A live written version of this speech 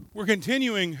We're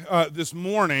continuing this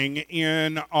morning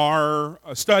in our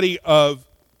study of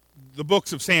the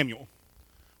books of Samuel.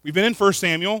 We've been in 1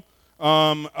 Samuel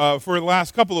for the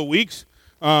last couple of weeks.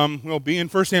 We'll be in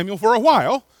 1 Samuel for a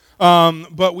while,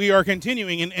 but we are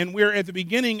continuing, and we're at the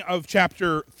beginning of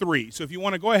chapter 3. So if you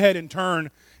want to go ahead and turn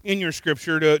in your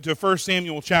scripture to 1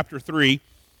 Samuel chapter 3,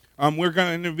 we're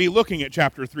going to be looking at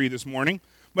chapter 3 this morning.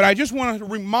 But I just want to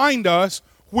remind us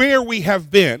where we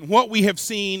have been, what we have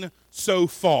seen so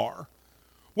far.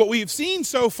 What we have seen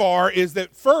so far is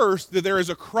that first, that there is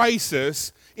a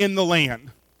crisis in the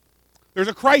land. There's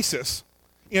a crisis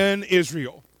in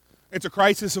Israel. It's a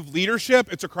crisis of leadership.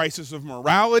 It's a crisis of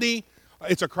morality.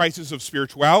 It's a crisis of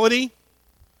spirituality.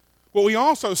 What we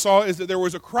also saw is that there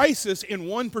was a crisis in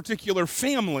one particular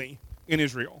family in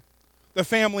Israel, the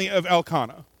family of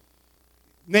Elkanah.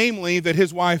 Namely, that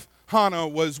his wife Hannah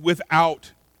was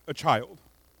without a child.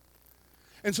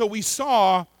 And so we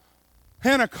saw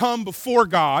Hannah come before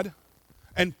God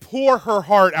and pour her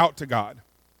heart out to God.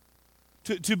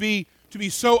 To be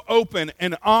so open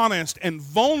and honest and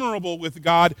vulnerable with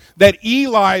God that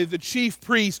Eli, the chief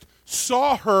priest,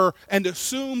 saw her and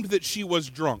assumed that she was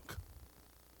drunk.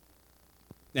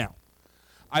 Now,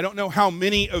 I don't know how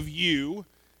many of you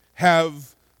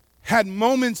have had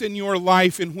moments in your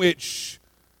life in which,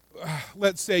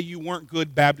 let's say you weren't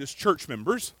good Baptist church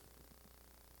members,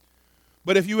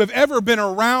 but if you have ever been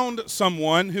around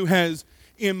someone who has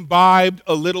imbibed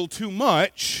a little too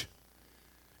much,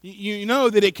 you know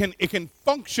that it can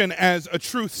function as a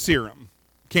truth serum,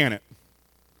 can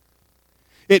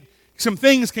it? Some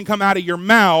things can come out of your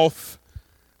mouth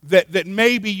that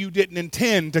maybe you didn't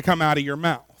intend to come out of your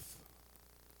mouth.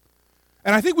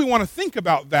 And I think we want to think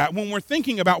about that when we're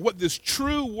thinking about what this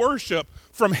true worship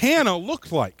from Hannah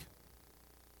looked like.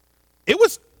 It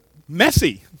was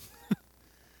messy.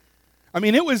 I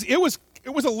mean, it was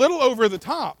a little over the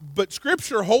top, but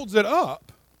Scripture holds it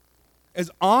up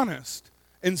as honest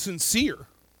and sincere,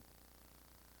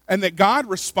 and that God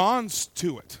responds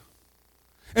to it.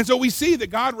 And so we see that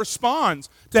God responds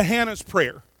to Hannah's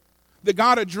prayer, that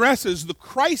God addresses the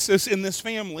crisis in this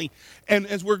family, and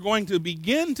as we're going to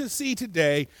begin to see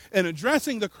today, and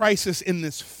addressing the crisis in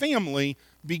this family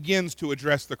begins to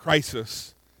address the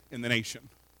crisis in the nation.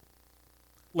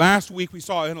 Last week we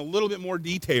saw in a little bit more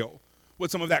detail what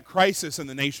some of that crisis in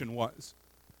the nation was.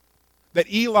 That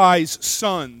Eli's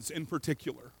sons in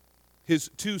particular, his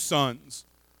two sons,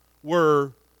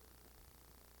 were,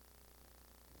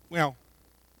 well,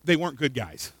 they weren't good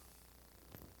guys.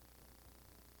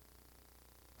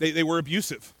 They were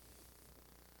abusive.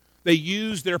 They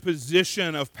used their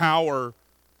position of power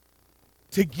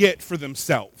to get for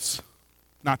themselves,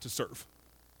 not to serve.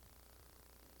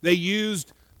 They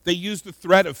used the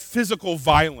threat of physical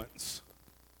violence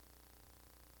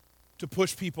to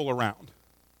push people around.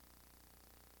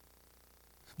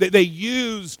 They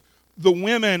used the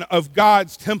women of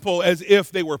God's temple as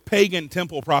if they were pagan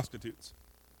temple prostitutes.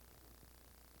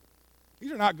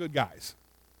 These are not good guys.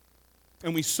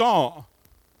 And we saw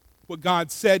what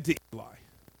God said to Eli,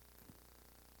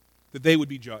 that they would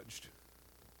be judged,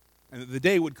 and that the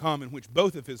day would come in which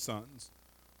both of his sons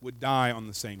would die on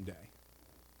the same day.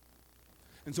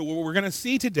 And so what we're going to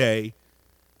see today,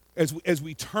 as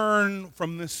we turn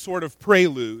from this sort of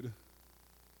prelude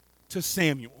to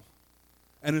Samuel,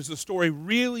 and as the story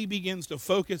really begins to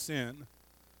focus in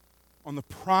on the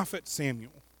prophet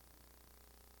Samuel,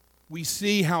 we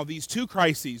see how these two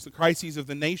crises, the crises of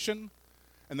the nation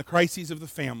and the crises of the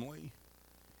family,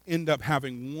 end up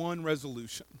having one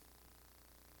resolution: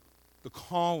 the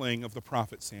calling of the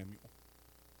prophet Samuel.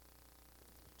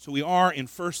 So we are in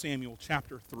 1 Samuel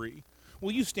chapter 3.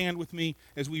 Will you stand with me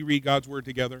as we read God's word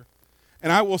together?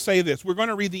 And I will say this: we're going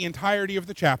to read the entirety of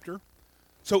the chapter.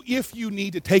 So if you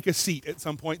need to take a seat at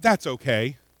some point, that's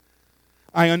okay.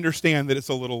 I understand that it's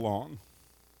a little long.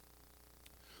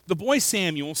 The boy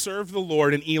Samuel served the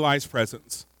Lord in Eli's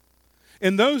presence.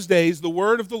 In those days, the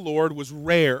word of the Lord was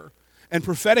rare, and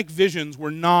prophetic visions were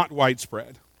not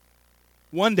widespread.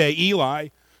 One day, Eli,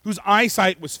 whose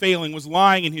eyesight was failing, was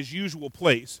lying in his usual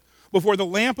place. Before the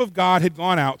lamp of God had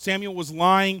gone out, Samuel was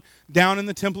lying down in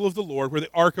the temple of the Lord where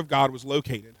the ark of God was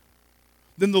located.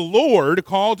 Then the Lord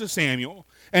called to Samuel,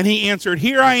 and he answered,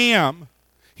 "Here I am."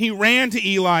 He ran to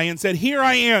Eli and said, "Here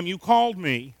I am, you called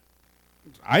me."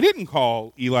 "I didn't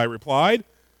call," Eli replied.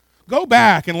 "Go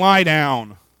back and lie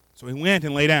down." So he went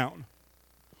and lay down.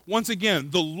 Once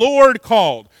again, the Lord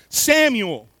called,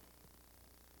 "Samuel."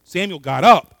 Samuel got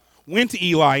up, went to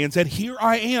Eli, and said, "Here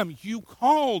I am, you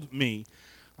called me."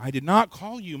 "I did not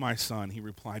call you, my son," he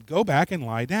replied. "Go back and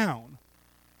lie down."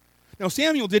 Now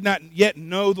Samuel did not yet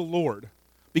know the Lord,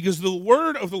 because the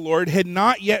word of the Lord had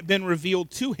not yet been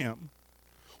revealed to him.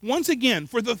 Once again,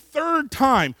 for the third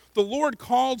time, the Lord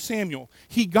called Samuel.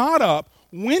 He got up,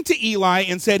 went to Eli,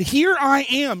 and said, "Here I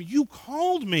am, you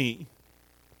called me."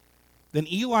 Then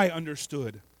Eli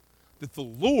understood that the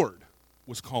Lord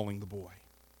was calling the boy.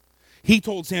 He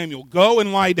told Samuel, "Go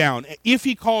and lie down. If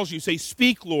he calls you, say,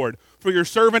 'Speak, Lord, for your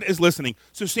servant is listening.'"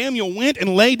 So Samuel went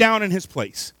and lay down in his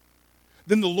place.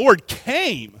 Then the Lord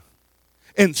came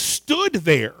and stood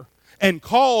there and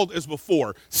called as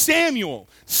before, "Samuel,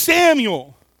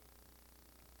 Samuel."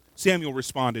 Samuel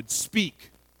responded,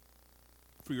 "Speak,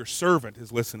 for your servant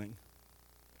is listening."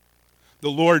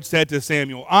 The Lord said to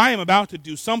Samuel, "I am about to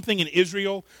do something in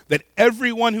Israel that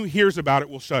everyone who hears about it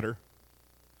will shudder.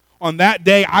 On that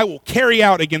day, I will carry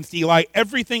out against Eli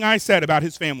everything I said about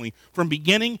his family from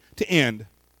beginning to end.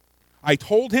 I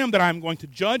told him that I am going to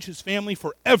judge his family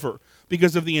forever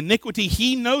because of the iniquity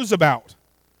he knows about.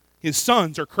 His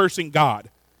sons are cursing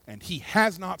God, and he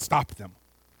has not stopped them.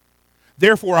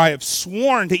 Therefore, I have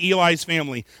sworn to Eli's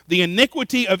family, the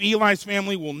iniquity of Eli's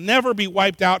family will never be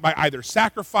wiped out by either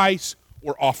sacrifice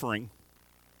or offering."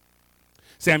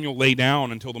 Samuel lay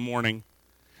down until the morning.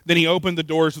 Then he opened the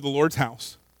doors of the Lord's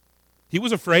house. He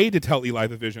was afraid to tell Eli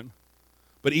the vision.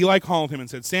 But Eli called him and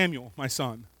said, "Samuel, my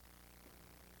son."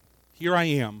 "Here I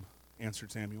am,"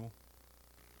 answered Samuel.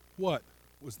 "What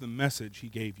was the message he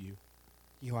gave you?"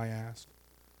 Eli asked.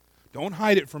 "Don't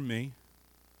hide it from me.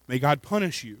 May God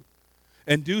punish you,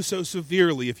 and do so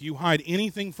severely if you hide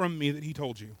anything from me that he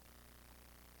told you."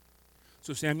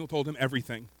 So Samuel told him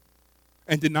everything,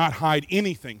 and did not hide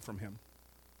anything from him.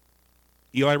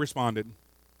 Eli responded,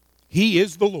 "He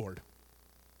is the Lord.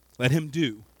 Let him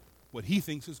do what he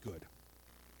thinks is good."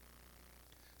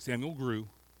 Samuel grew,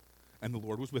 and the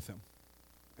Lord was with him,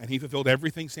 and he fulfilled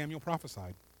everything Samuel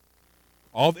prophesied.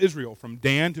 All of Israel, from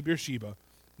Dan to Beersheba,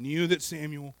 knew that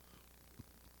Samuel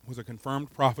was a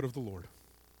confirmed prophet of the Lord.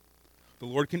 The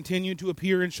Lord continued to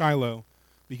appear in Shiloh,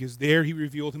 because there he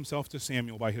revealed himself to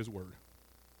Samuel by his word.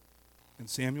 And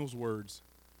Samuel's words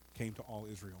came to all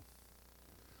Israel.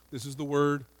 This is the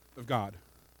word of God.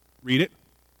 Read it,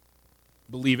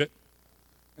 believe it,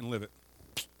 and live it.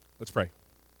 Let's pray.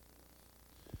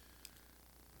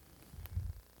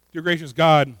 Dear gracious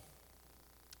God,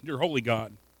 dear holy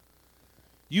God,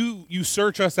 you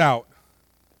search us out,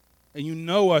 and you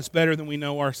know us better than we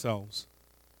know ourselves.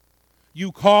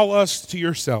 You call us to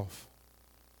yourself.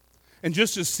 And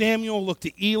just as Samuel looked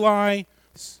to Eli,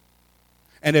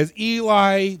 and as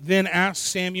Eli then asked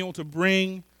Samuel to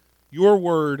bring your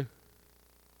word,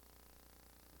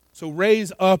 so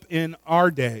raise up in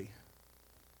our day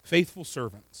faithful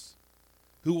servants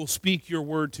who will speak your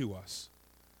word to us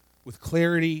with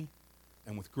clarity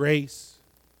and with grace,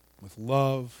 with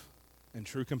love and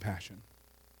true compassion.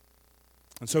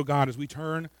 And so, God, as we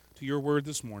turn to your word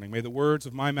this morning, may the words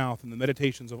of my mouth and the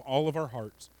meditations of all of our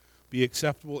hearts be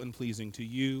acceptable and pleasing to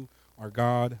you, our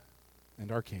God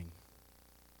and our King.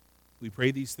 We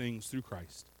pray these things through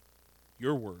Christ,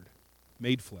 your word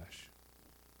made flesh.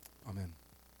 Amen.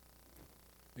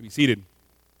 You may be seated.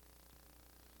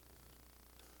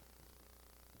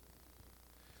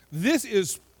 This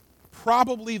is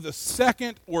probably the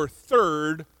second or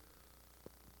third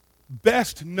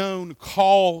best known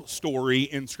call story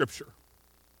in Scripture.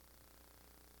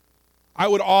 I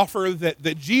would offer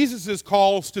that Jesus'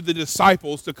 calls to the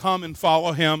disciples to come and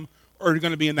follow him are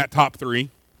going to be in that top three.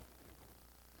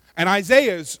 And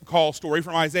Isaiah's call story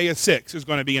from Isaiah 6 is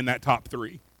going to be in that top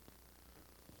three.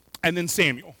 And then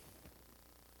Samuel.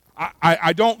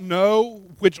 I don't know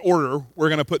which order we're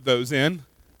going to put those in.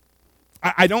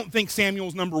 I don't think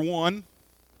Samuel's number one.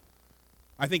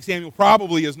 I think Samuel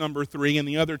probably is number three, and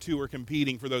the other two are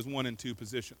competing for those 1 and 2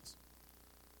 positions.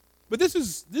 But this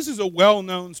is a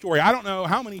well-known story. I don't know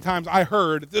how many times I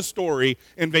heard this story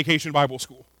in Vacation Bible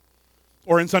School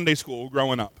or in Sunday school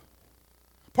growing up.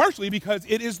 Partially because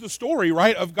it is the story,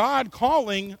 right, of God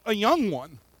calling a young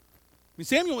one. I mean,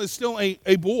 Samuel is still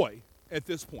a boy at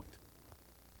this point.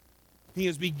 He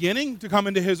is beginning to come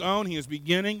into his own. He is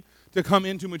beginning to come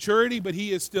into maturity, but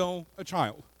he is still a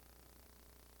child.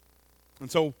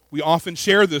 And so we often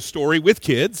share this story with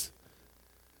kids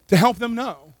to help them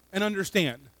know and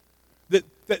understand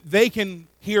that they can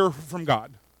hear from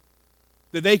God,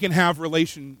 that they can have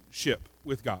relationship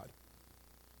with God.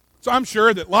 So I'm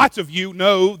sure that lots of you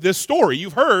know this story.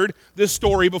 You've heard this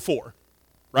story before,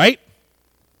 right?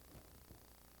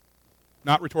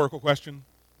 Not rhetorical question?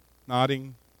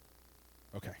 Nodding?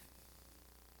 Okay.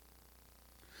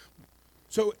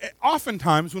 So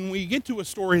oftentimes when we get to a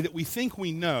story that we think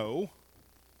we know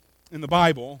in the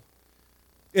Bible,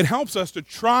 it helps us to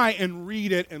try and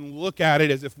read it and look at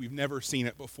it as if we've never seen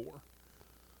it before.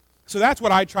 So that's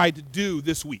what I tried to do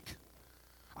this week.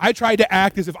 I tried to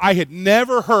act as if I had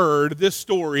never heard this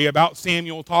story about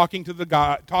Samuel talking to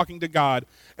God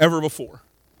ever before.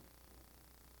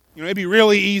 You know, it'd be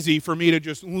really easy for me to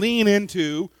just lean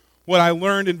into what I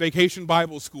learned in Vacation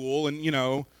Bible School and, you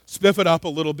know, spiff it up a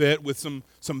little bit with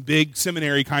some big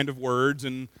seminary kind of words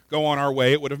and go on our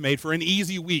way. It would have made for an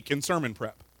easy week in sermon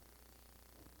prep.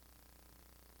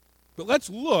 But let's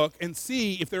look and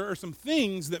see if there are some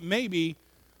things that maybe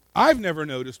I've never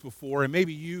noticed before and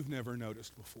maybe you've never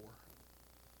noticed before.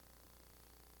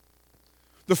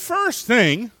 The first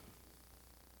thing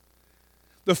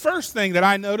that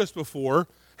I noticed before,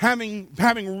 having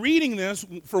reading this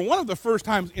for one of the first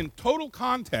times in total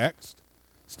context,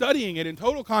 studying it in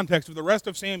total context of the rest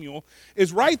of Samuel,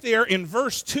 is right there in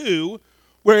verse 2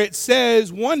 where it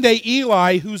says, one day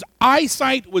Eli, whose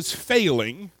eyesight was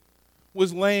failing,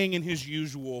 was laying in his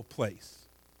usual place.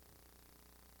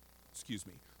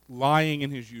 Lying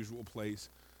in his usual place.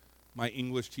 My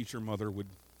English teacher mother would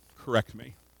correct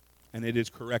me, and it is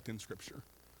correct in Scripture.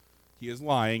 He is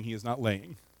lying, he is not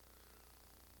laying.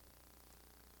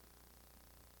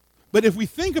 But if we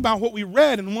think about what we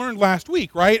read and learned last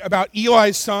week, right, about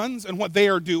Eli's sons and what they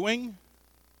are doing,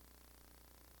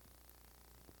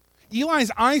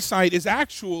 Eli's eyesight is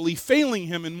actually failing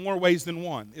him in more ways than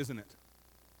one, isn't it?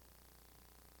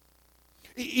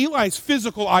 Eli's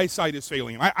physical eyesight is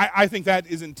failing him. I think that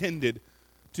is intended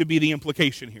to be the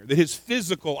implication here, that his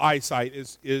physical eyesight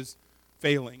is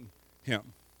failing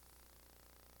him.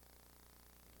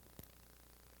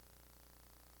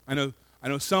 I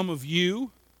know some of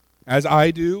you, as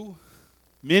I do,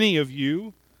 many of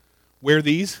you wear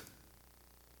these.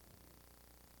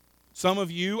 Some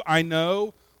of you, I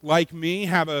know, like me,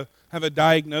 have a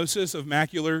diagnosis of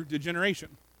macular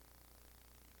degeneration.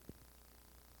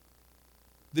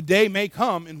 The day may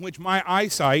come in which my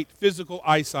eyesight, physical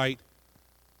eyesight,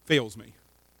 fails me.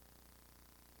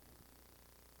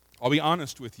 I'll be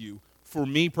honest with you. For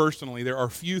me personally, there are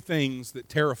few things that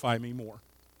terrify me more.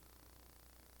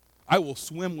 I will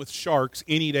swim with sharks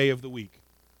any day of the week.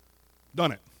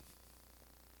 Done it.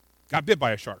 Got bit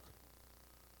by a shark.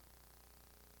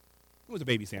 It was a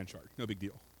baby sand shark. No big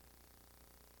deal.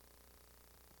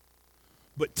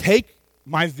 But take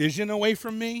my vision away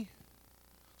from me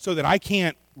so that I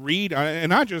can't read, and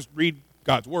not just read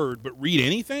God's word, but read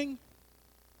anything?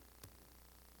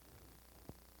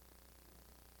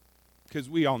 Because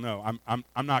we all know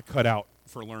I'm not cut out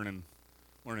for learning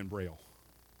Braille.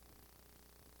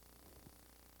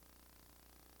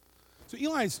 So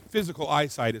Eli's physical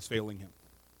eyesight is failing him.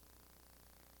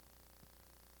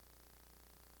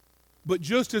 But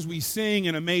just as we sing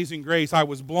in Amazing Grace, I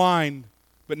was blind,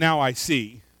 but now I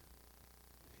see.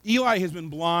 Eli has been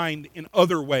blind in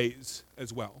other ways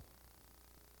as well.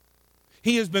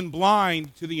 He has been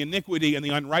blind to the iniquity and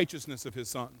the unrighteousness of his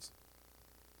sons.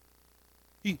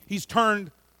 He's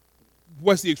turned,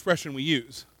 what's the expression we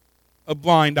use? A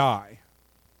blind eye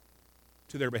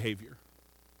to their behavior.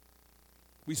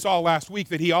 We saw last week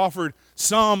that he offered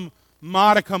some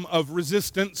modicum of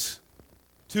resistance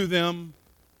to them.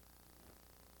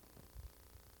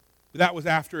 But that was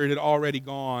after it had already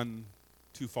gone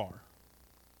too far.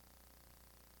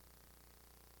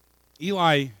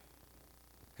 Eli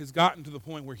has gotten to the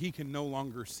point where he can no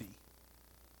longer see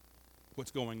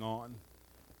what's going on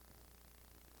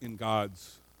in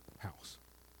God's house.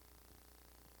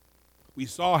 We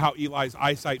saw how Eli's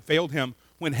eyesight failed him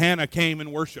when Hannah came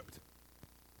and worshiped.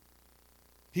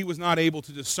 He was not able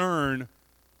to discern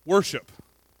worship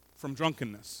from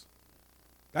drunkenness.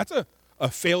 That's a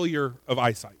failure of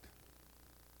eyesight.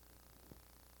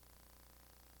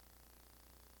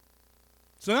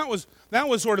 So that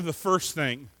was sort of the first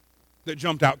thing that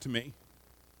jumped out to me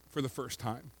for the first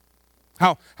time.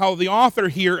 How the author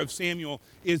here of Samuel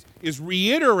is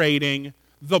reiterating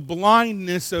the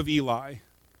blindness of Eli,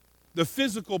 the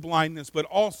physical blindness, but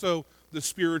also the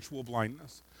spiritual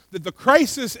blindness. That the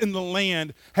crisis in the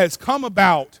land has come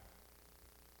about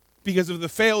because of the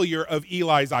failure of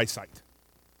Eli's eyesight.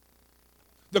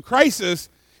 The crisis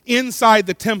inside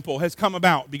the temple has come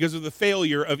about because of the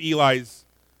failure of Eli's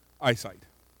eyesight.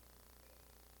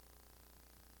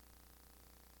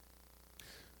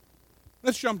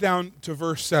 Let's jump down to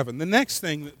verse 7. The next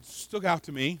thing that stuck out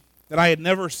to me that I had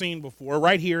never seen before,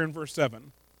 right here in verse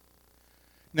 7.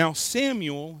 Now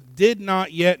Samuel did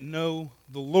not yet know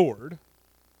the Lord,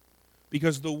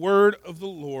 because the word of the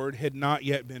Lord had not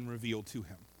yet been revealed to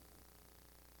him.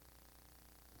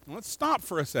 Now let's stop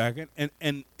for a second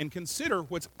and consider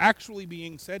what's actually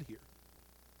being said here.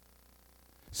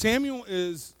 Samuel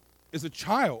is is a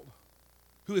child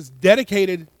who is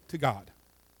dedicated to God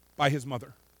by his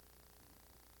mother.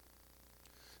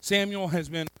 Samuel has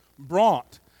been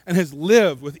brought and has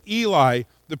lived with Eli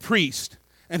the priest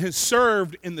and has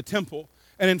served in the temple.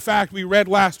 And in fact, we read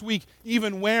last week,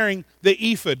 even wearing the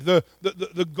ephod,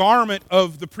 the garment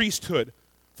of the priesthood,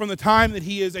 from the time that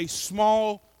he is a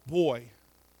small boy.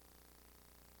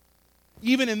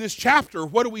 Even in this chapter,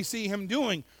 what do we see him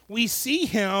doing? We see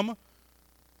him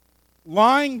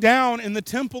lying down in the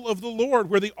temple of the Lord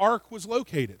where the ark was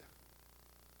located.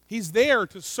 He's there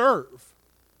to serve.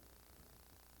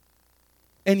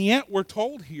 And yet we're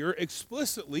told here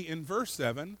explicitly in verse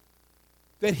 7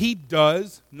 that he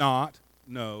does not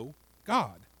know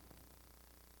God.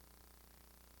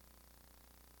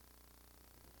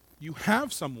 You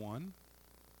have someone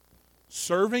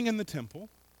serving in the temple.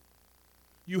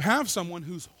 You have someone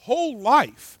whose whole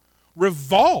life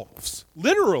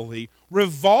literally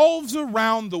revolves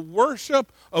around the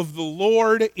worship of the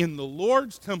Lord in the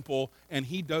Lord's temple, and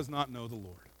he does not know the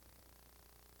Lord.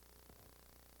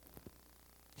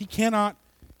 He cannot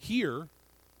hear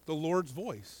the Lord's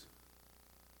voice.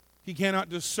 He cannot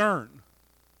discern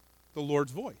the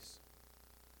Lord's voice.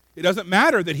 It doesn't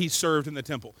matter that he's served in the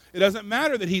temple. It doesn't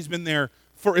matter that he's been there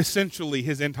for essentially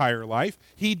his entire life.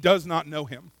 He does not know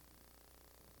him.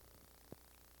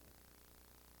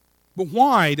 But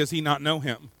why does he not know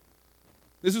him?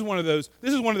 This is one of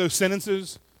those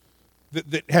sentences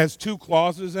that has two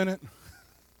clauses in it.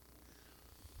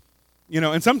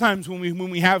 And sometimes when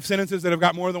we have sentences that have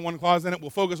got more than one clause in it, we'll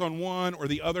focus on one or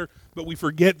the other, but we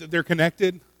forget that they're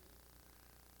connected.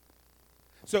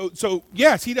 So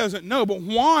yes, he doesn't know, but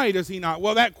why does he not?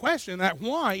 Well, that question, that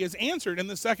why, is answered in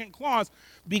the second clause,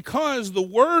 because the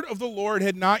word of the Lord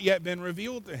had not yet been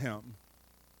revealed to him.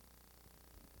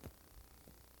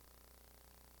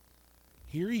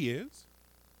 Here he is,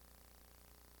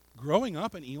 growing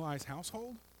up in Eli's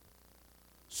household,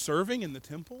 serving in the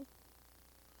temple,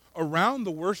 around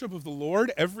the worship of the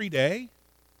Lord every day,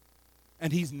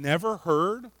 and he's never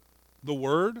heard the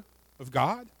word of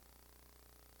God?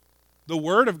 The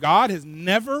word of God has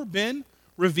never been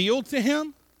revealed to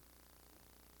him?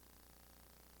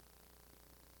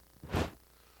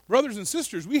 Brothers and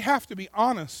sisters, we have to be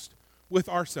honest with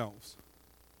ourselves.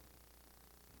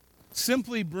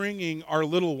 Simply bringing our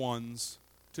little ones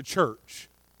to church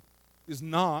is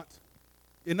not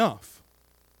enough.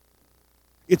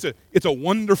 It's a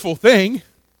wonderful thing,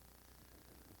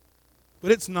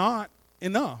 but it's not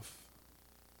enough.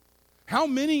 How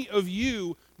many of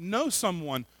you know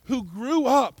someone who grew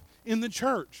up in the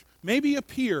church? Maybe a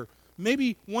peer,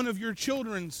 maybe one of your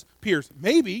children's peers,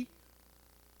 maybe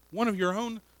one of your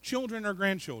own children or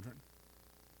grandchildren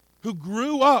who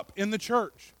grew up in the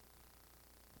church.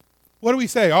 What do we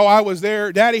say? Oh, I was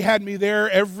there. Daddy had me there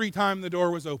every time the door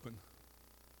was open.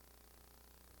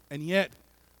 And yet,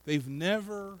 they've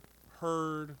never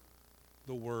heard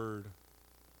the word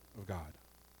of God.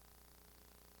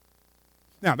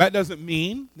 Now, that doesn't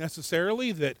mean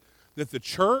necessarily that the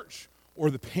church or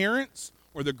the parents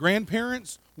or the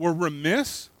grandparents were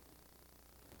remiss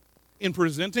in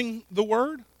presenting the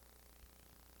word.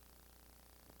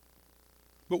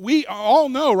 But we all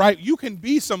know, right? You can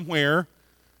be somewhere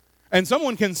and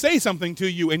someone can say something to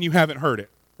you and you haven't heard it,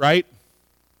 right?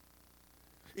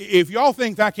 If y'all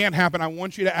think that can't happen, I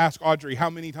want you to ask Audrey how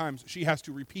many times she has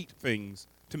to repeat things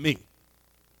to me.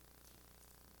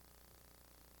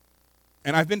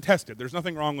 And I've been tested. There's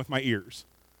nothing wrong with my ears,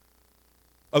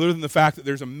 other than the fact that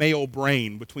there's a male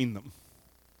brain between them.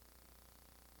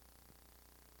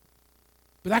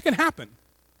 But that can happen,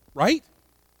 right?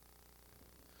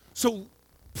 So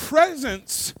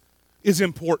presence is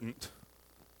important.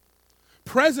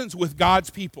 Presence with God's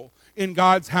people in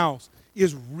God's house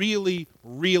is really,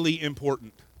 really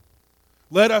important.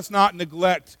 Let us not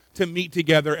neglect to meet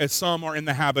together as some are in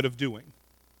the habit of doing,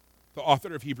 the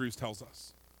author of Hebrews tells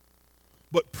us.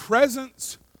 But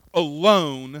presence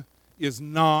alone is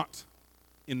not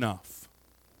enough.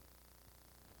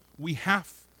 We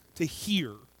have to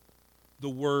hear the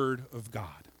word of God.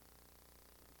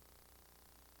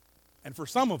 And for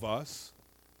some of us,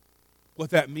 what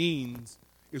that means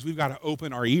is we've got to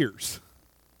open our ears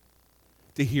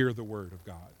to hear the word of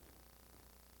God.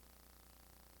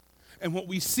 And what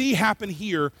we see happen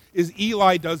here is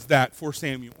Eli does that for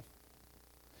Samuel.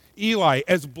 Eli,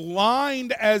 as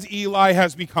blind as Eli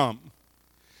has become,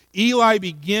 Eli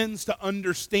begins to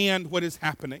understand what is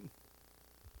happening.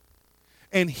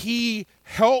 And he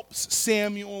helps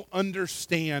Samuel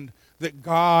understand that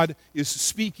God is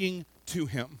speaking to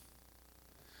him,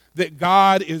 that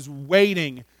God is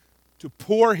waiting to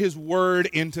pour his word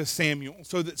into Samuel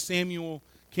so that Samuel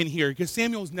can hear, because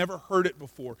Samuel's never heard it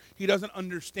before. He doesn't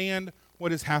understand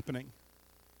what is happening.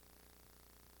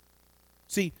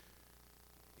 See,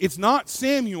 it's not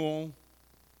Samuel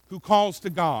who calls to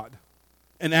God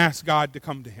and asks God to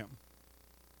come to him.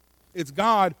 It's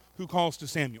God who calls to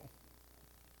Samuel.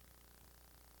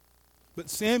 But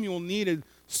Samuel needed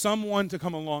someone to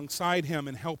come alongside him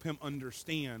and help him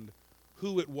understand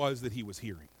who it was that he was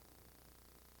hearing.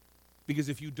 Because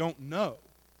if you don't know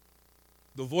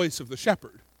the voice of the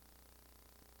shepherd,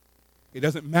 it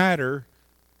doesn't matter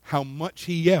how much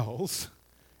he yells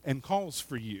and calls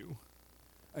for you.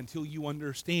 Until you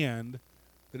understand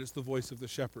that it's the voice of the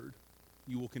shepherd,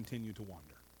 you will continue to wander.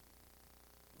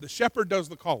 The shepherd does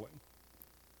the calling,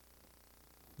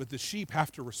 but the sheep have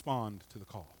to respond to the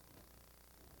call.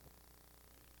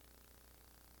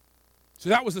 So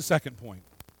that was the second point,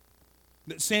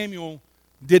 that Samuel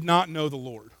did not know the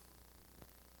Lord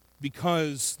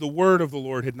because the word of the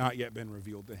Lord had not yet been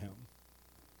revealed to him.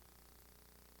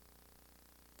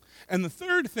 And the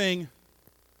third thing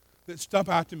that stuck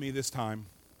out to me this time,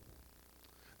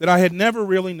 that I had never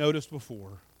really noticed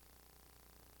before,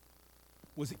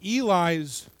 was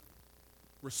Eli's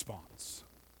response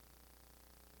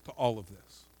to all of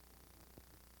this.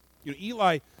 You know,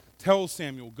 Eli tells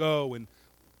Samuel, go, and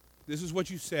this is what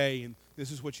you say, and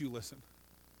this is what you listen.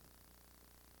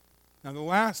 Now, the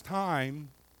last time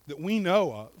that we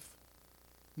know of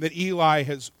that Eli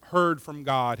has heard from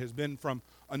God has been from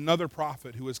another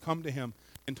prophet who has come to him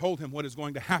and told him what is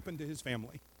going to happen to his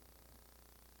family.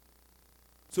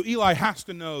 So Eli has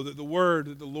to know that the word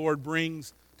that the Lord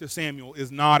brings to Samuel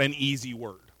is not an easy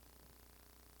word.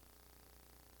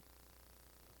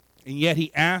 And yet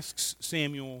he asks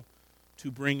Samuel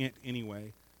to bring it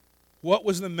anyway. What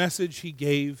was the message he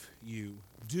gave you?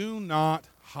 Do not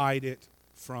hide it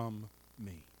from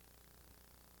me.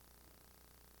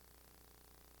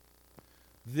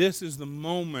 This is the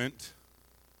moment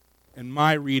in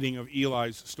my reading of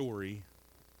Eli's story.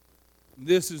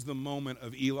 This is the moment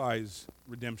of Eli's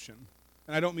redemption.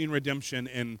 And I don't mean redemption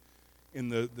in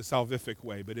the salvific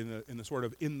way, but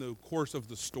in the course of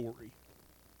the story.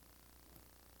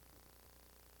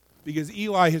 Because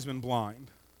Eli has been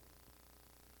blind.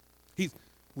 He's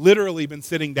literally been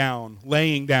sitting down,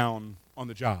 laying down on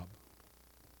the job.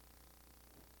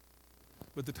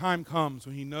 But the time comes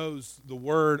when he knows the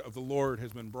word of the Lord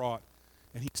has been brought,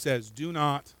 and he says, do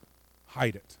not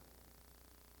hide it.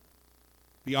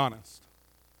 Be honest.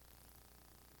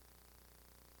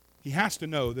 He has to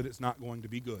know that it's not going to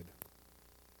be good.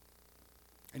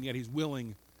 And yet he's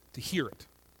willing to hear it,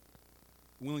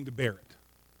 willing to bear it.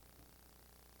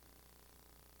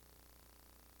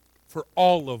 For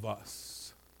all of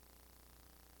us,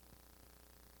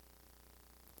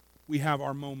 we have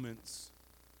our moments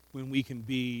when we can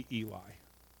be Eli.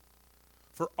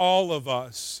 For all of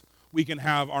us, we can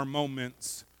have our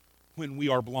moments when we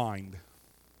are blind,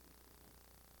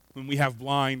 when we have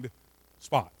blind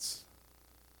spots.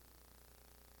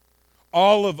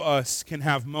 All of us can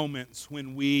have moments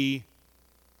when we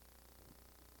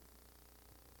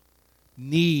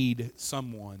need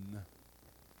someone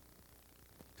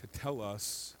to tell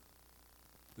us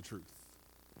the truth.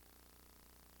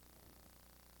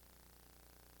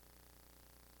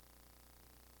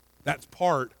 That's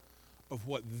part of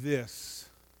what this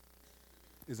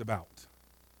is about.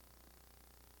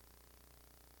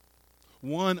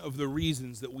 One of the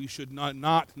reasons that we should not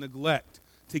neglect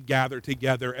to gather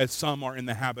together, as some are in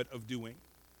the habit of doing,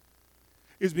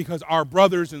 is because our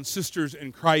brothers and sisters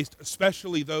in Christ,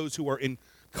 especially those who are in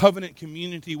covenant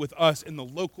community with us in the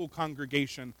local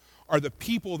congregation, are the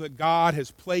people that God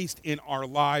has placed in our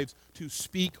lives to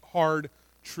speak hard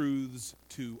truths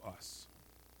to us.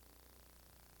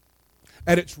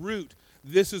 At its root,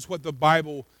 this is what the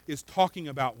Bible is talking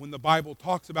about when the Bible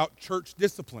talks about church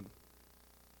discipline.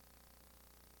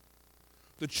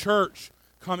 The church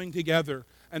coming together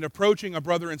and approaching a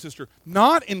brother and sister,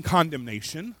 not in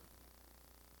condemnation,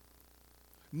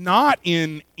 not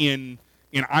in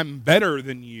I'm better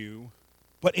than you,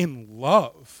 but in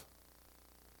love,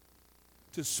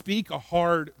 to speak a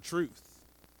hard truth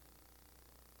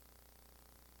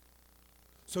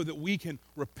so that we can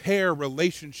repair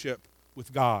relationship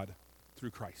with God through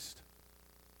Christ.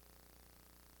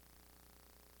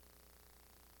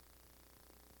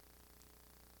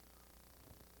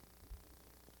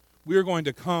 We are going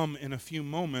to come in a few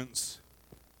moments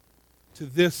to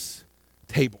this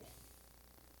table.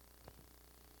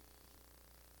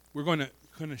 We're going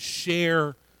to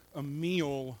share a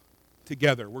meal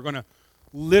together. We're going to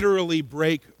literally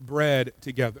break bread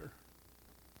together.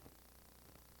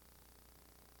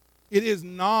 It is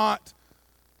not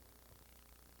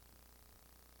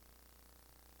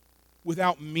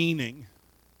without meaning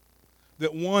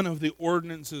that one of the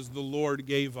ordinances the Lord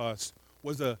gave us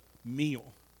was a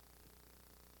meal.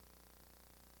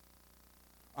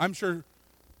 I'm sure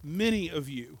many of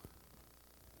you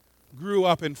grew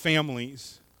up in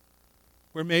families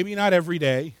where maybe not every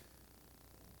day,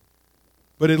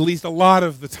 but at least a lot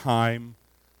of the time,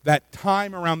 that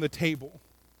time around the table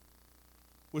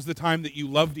was the time that you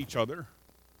loved each other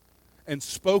and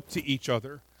spoke to each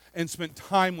other and spent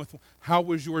time with how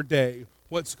was your day,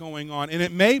 what's going on. And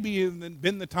it may be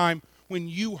been the time when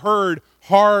you heard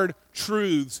hard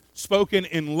truths spoken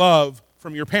in love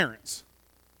from your parents.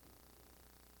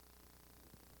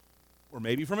 Or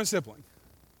maybe from a sibling.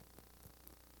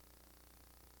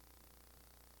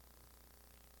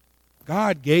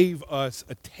 God gave us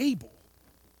a table,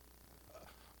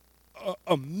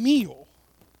 a meal,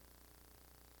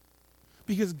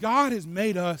 because God has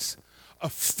made us a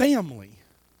family.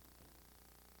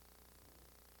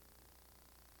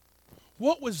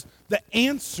 What was the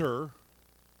answer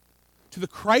to the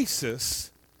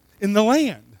crisis in the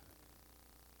land?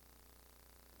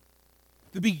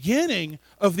 The beginning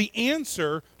of the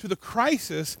answer to the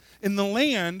crisis in the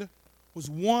land was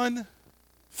one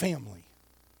family.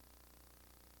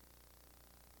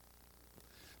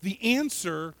 The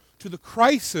answer to the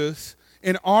crisis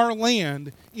in our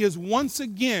land is once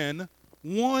again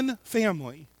one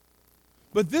family.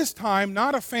 But this time,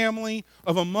 not a family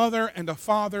of a mother and a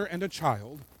father and a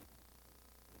child,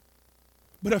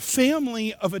 but a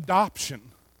family of adoption.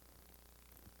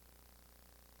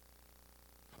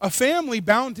 A family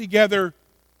bound together,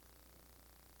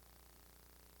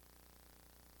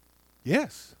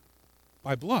 yes,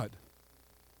 by blood,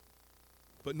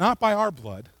 but not by our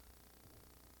blood,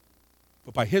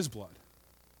 but by His blood.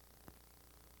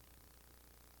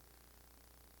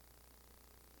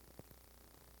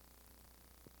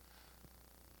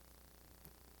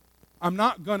 I'm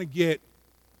not going to get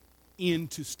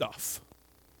into stuff,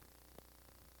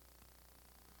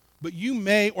 but you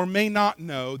may or may not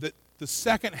know that the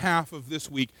second half of this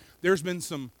week, there's been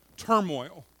some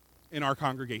turmoil in our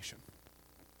congregation.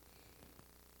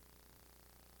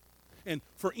 And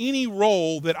for any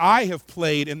role that I have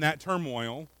played in that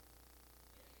turmoil,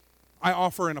 I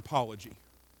offer an apology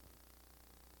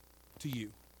to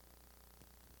you.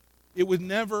 It would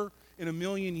never in a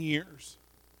million years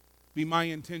be my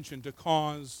intention to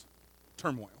cause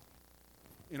turmoil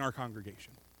in our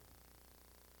congregation.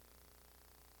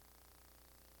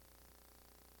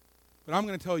 But I'm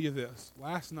going to tell you this.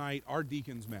 Last night, our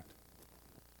deacons met.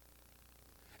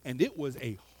 And it was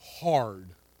a hard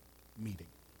meeting.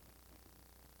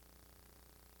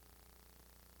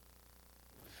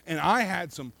 And I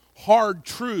had some hard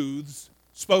truths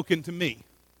spoken to me.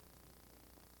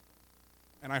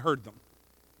 And I heard them.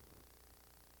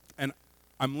 And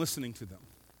I'm listening to them.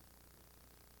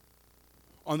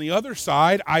 On the other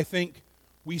side, I think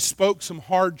we spoke some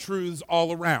hard truths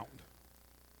all around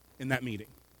in that meeting.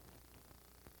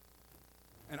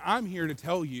 And I'm here to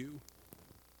tell you,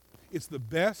 it's the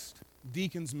best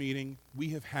deacons meeting we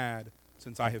have had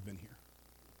since I have been here.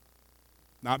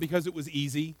 Not because it was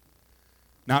easy,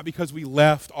 not because we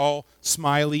left all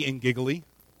smiley and giggly,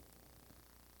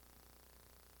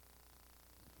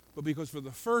 but because for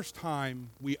the first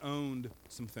time we owned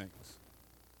some things.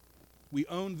 We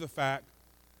owned the fact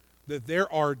that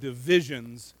there are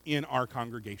divisions in our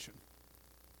congregation.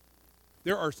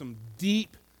 There are some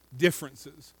deep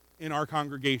differences in our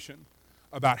congregation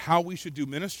about how we should do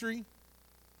ministry,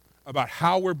 about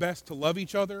how we're best to love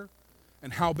each other,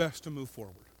 and how best to move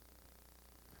forward.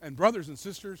 And brothers and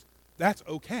sisters, that's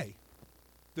okay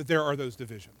that there are those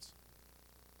divisions.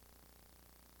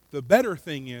 The better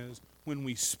thing is when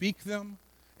we speak them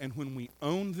and when we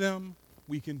own them,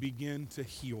 we can begin to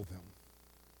heal them.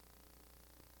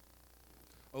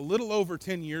 A little over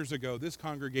 10 years ago, this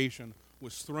congregation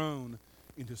was thrown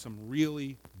into some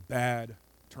really bad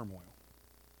turmoil.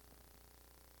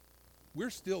 We're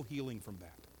still healing from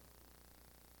that.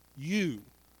 You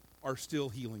are still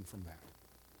healing from that.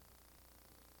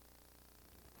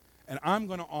 And I'm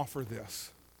going to offer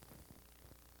this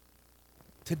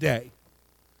today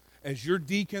as your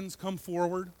deacons come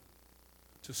forward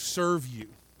to serve you.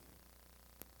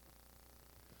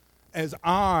 As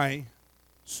I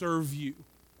serve you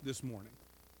this morning,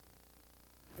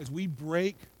 as we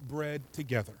break bread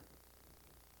together,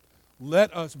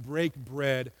 let us break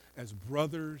bread as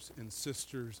brothers and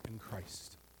sisters in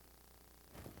Christ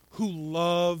who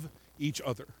love each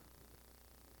other.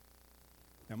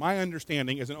 Now, my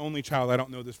understanding, as an only child, I don't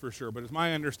know this for sure, but as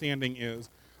my understanding is,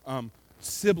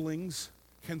 siblings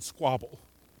can squabble.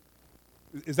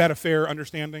 Is that a fair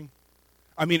understanding?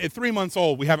 I mean, at 3 months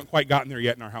old, we haven't quite gotten there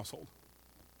yet in our household.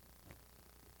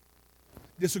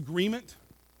 Disagreement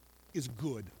is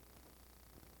good.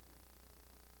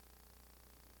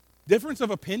 Difference of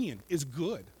opinion is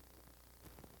good.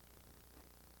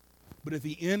 But at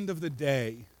the end of the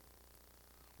day,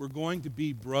 we're going to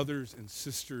be brothers and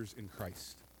sisters in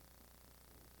Christ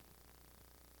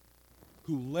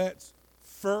who lets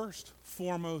first,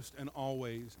 foremost, and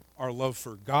always our love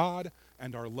for God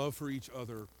and our love for each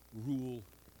other rule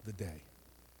the day.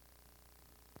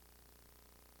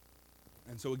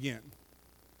 And so again,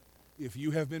 if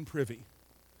you have been privy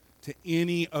to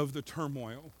any of the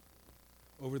turmoil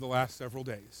over the last several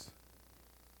days,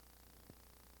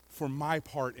 for my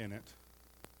part in it,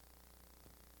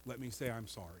 let me say I'm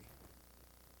sorry.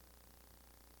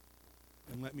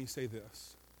 And let me say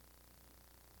this.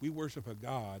 We worship a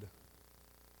God,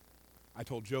 I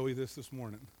told Joey this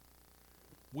morning,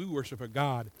 we worship a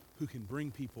God who can bring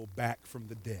people back from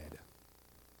the dead.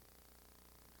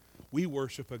 We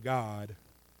worship a God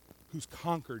who's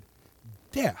conquered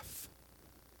death.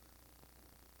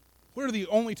 What are the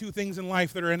only two things in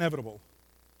life that are inevitable?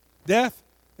 Death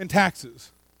and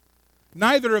taxes.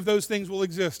 Neither of those things will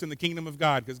exist in the kingdom of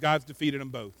God because God's defeated them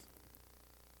both.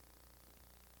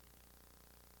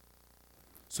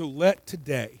 So let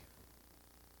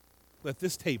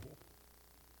this table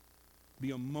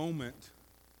be a moment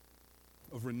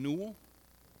of renewal,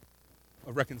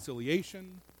 of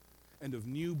reconciliation, and of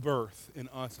new birth in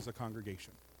us as a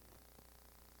congregation.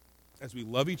 As we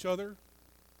love each other,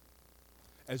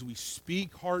 as we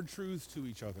speak hard truths to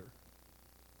each other,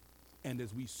 and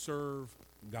as we serve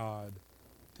God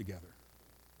together.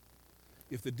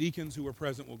 If the deacons who are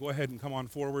present will go ahead and come on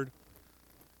forward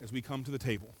as we come to the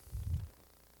table.